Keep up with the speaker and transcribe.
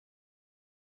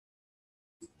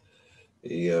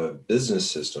A business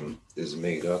system is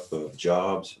made up of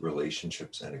jobs,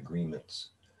 relationships, and agreements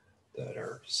that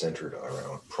are centered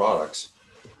around products.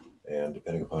 And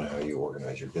depending upon how you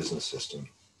organize your business system,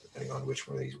 depending on which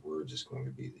one of these words is going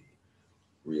to be the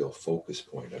real focus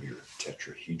point of your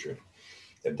tetrahedron.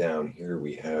 And down here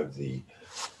we have the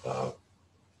uh,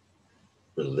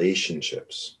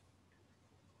 relationships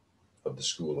of the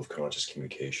School of Conscious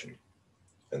Communication.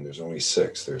 And there's only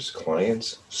six. There's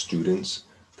clients, students,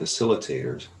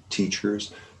 facilitators,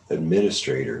 teachers,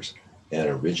 administrators, and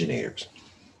originators.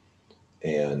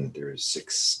 And there's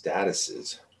six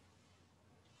statuses: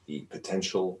 the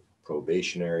potential,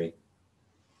 probationary,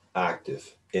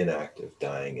 active, inactive,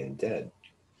 dying, and dead.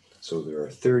 So there are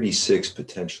 36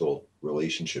 potential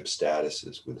relationship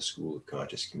statuses with the School of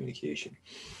Conscious Communication.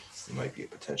 You might be a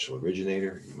potential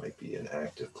originator, you might be an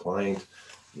active client,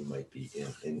 you might be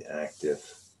an inactive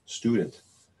student,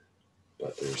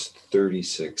 but there's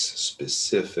 36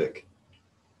 specific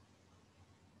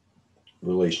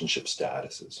relationship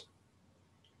statuses.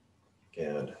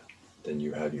 And then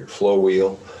you have your flow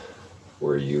wheel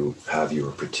where you have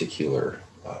your particular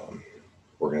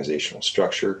organizational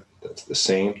structure that's the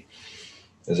same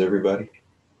as everybody.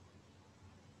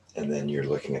 And then you're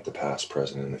looking at the past,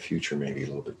 present, and the future maybe a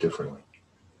little bit differently.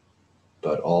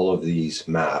 But all of these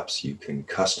maps you can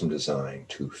custom design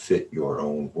to fit your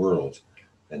own world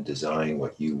and design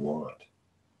what you want.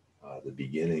 The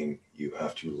beginning, you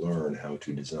have to learn how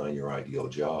to design your ideal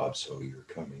job. So you're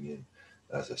coming in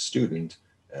as a student,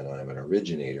 and I'm an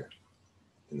originator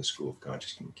in the School of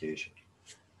Conscious Communication.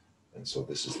 And so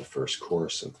this is the first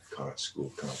course of the School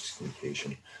of Conscious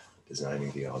Communication,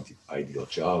 designing the ideal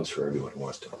jobs for everyone who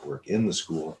wants to work in the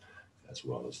school, as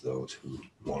well as those who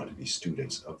want to be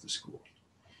students of the school.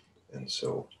 And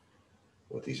so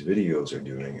what these videos are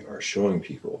doing are showing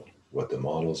people what the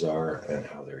models are and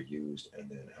how they're used, and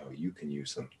then how you can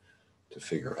use them to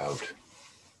figure out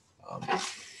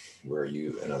where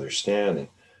you and others stand. And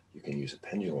you can use a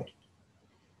pendulum.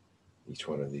 Each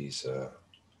one of these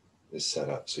is set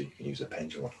up so you can use a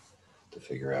pendulum to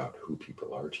figure out who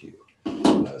people are to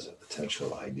you as a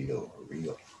potential, ideal, or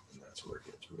real. And that's where it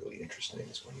gets really interesting,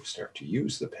 is when you start to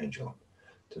use the pendulum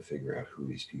to figure out who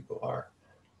these people are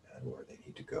and where they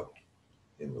need to go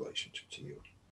in relationship to you.